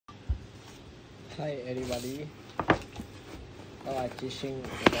Hi everybody, now I'm teaching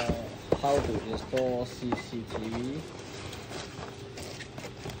about how to install CCTV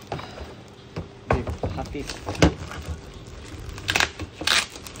with hard disk.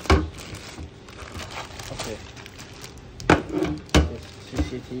 Okay, this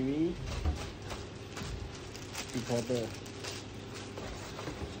CCTV decoder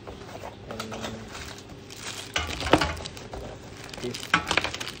and this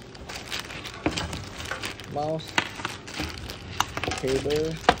mouse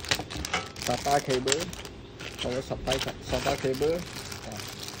cable, SATA cable, power supply SATA cable,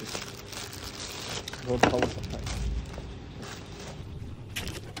 this road power supply.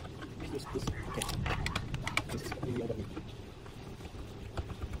 This okay. This is the other.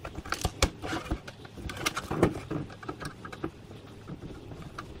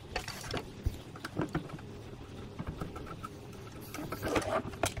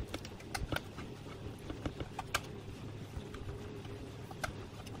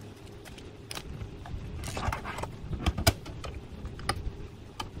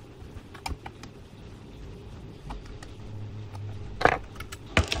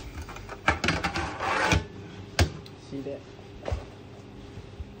 See that?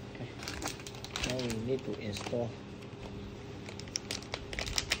 Okay. Now we need to install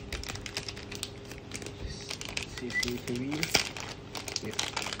this CCTV with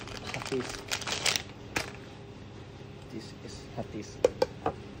hard disk. This is hard disk.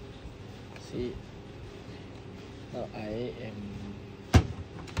 See, now I am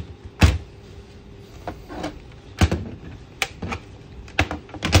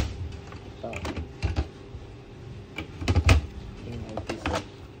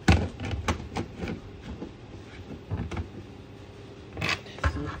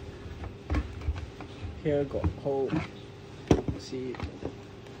here got hole. See,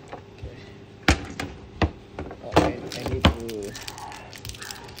 okay. Oh, I need to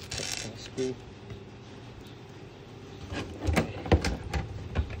take some screw.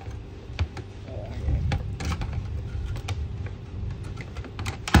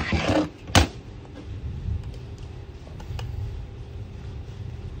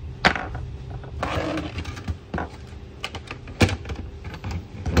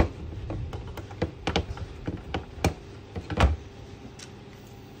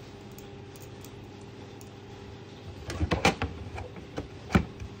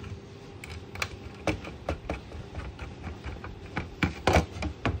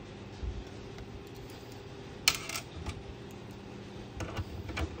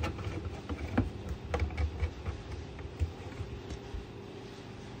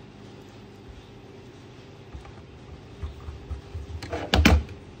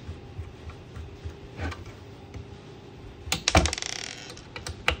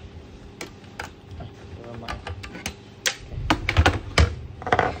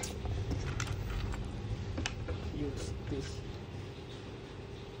 Use this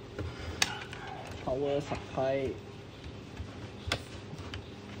power supply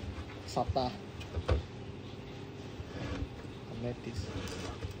SATA. Connect this.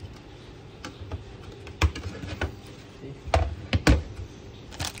 See?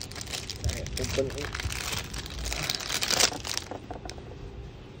 I open it.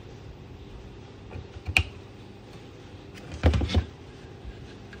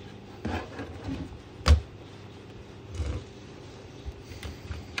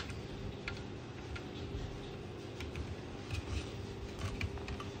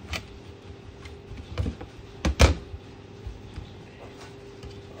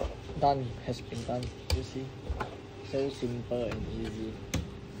 Done, has been done. You see, so simple and easy.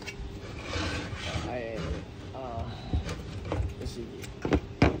 You see.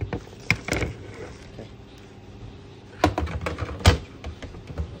 Okay.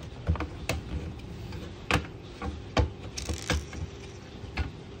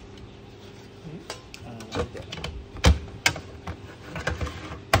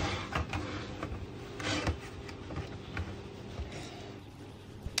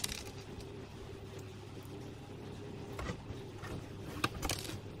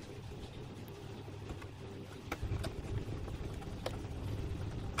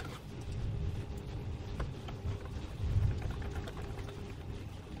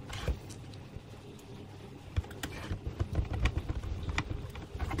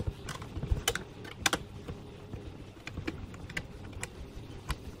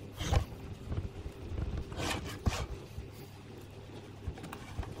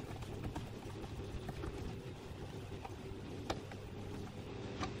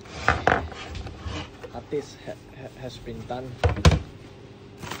 This has been done.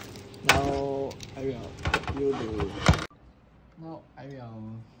 Now I will you do. Now I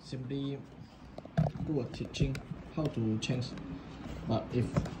will simply do a teaching how to change, but if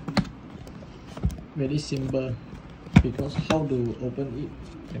very simple, because how to open it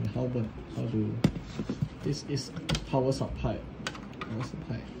and how to this is power supply.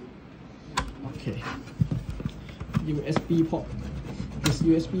 Okay, USB port. This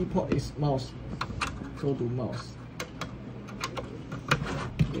USB port is mouse. Go to mouse.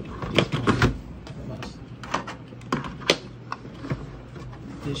 Okay, this mouse. Okay.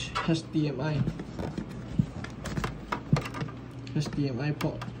 This HDMI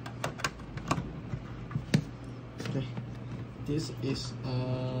port. Okay, this is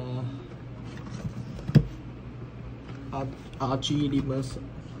RG reverse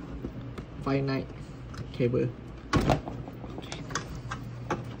 59 cable. Okay.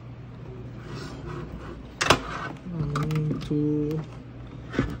 1, 2,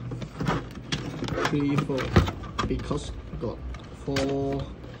 3, 4. Because got 4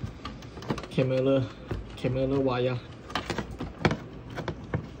 camera wire.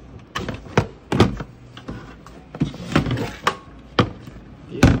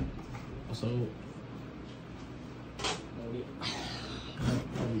 Yeah. Also.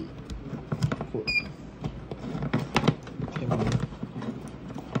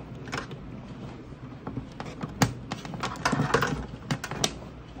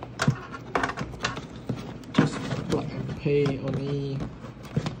 Just plug and play only.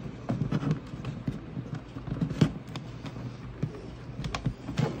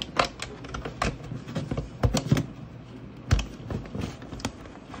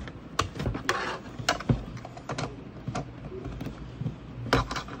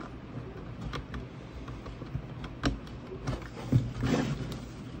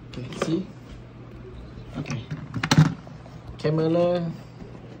 See? Okay. Camera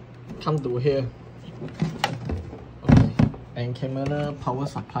come to here. Okay. And camera power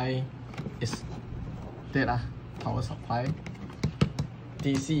supply is that power supply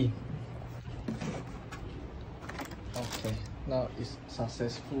DC. Okay. Now it's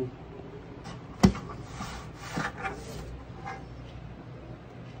successful.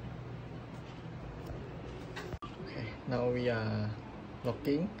 Okay. Now we are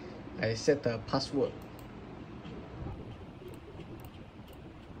locking. I set the password.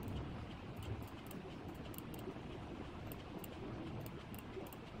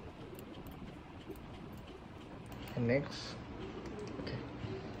 And next, okay.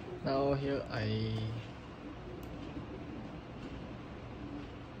 Now here I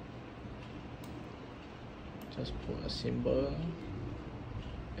just put a symbol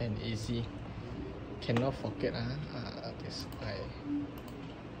and easy. Cannot forget this I.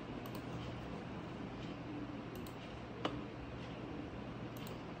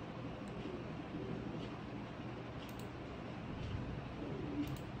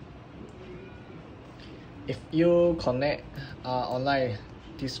 If you connect online,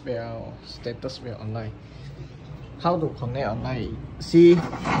 this will status will online. How to connect online? See,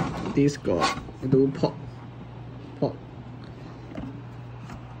 this got do port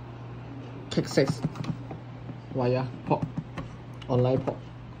access via port online port,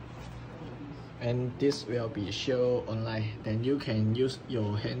 and this will be show online. Then you can use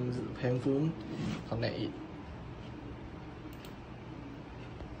your handphone connect it.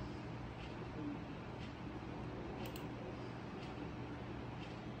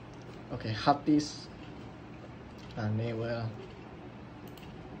 Okay, hard disk never.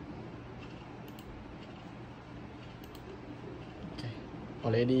 Okay,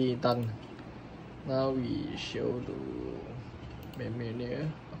 already done. Now we show the menu.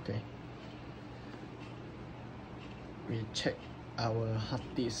 Okay, we check our hard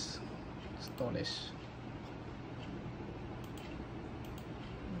disk storage.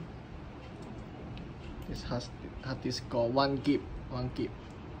 This hard disk got 1 GB.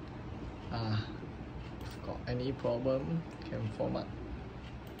 If got any problem, can format.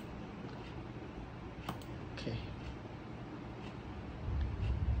 Okay.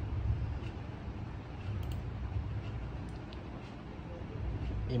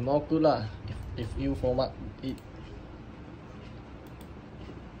 It more good lah if you format it.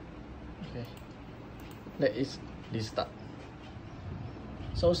 Okay. Let it restart.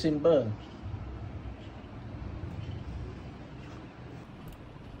 So simple.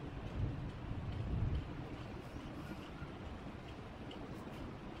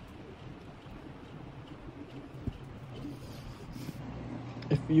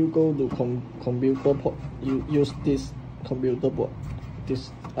 If you go to computer port, you use this computer port,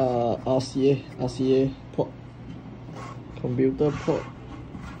 this RCA port, computer port,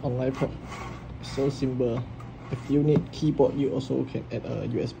 online port, so simple. If you need keyboard, you also can add a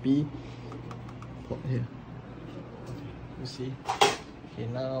USB port here. You see, okay,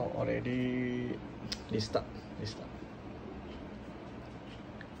 now already restart.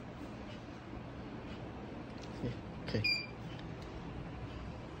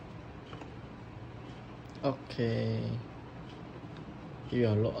 Okay, you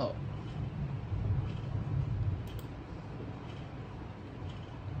are logged out.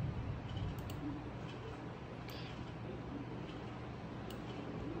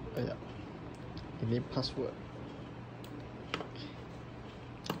 Yeah, you need password.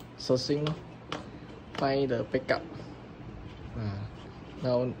 Searching, find the backup.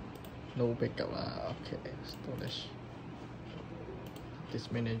 Now no backup. Okay, storage.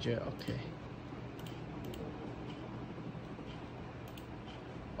 This manager. Okay.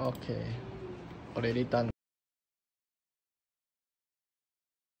 Okay, already done.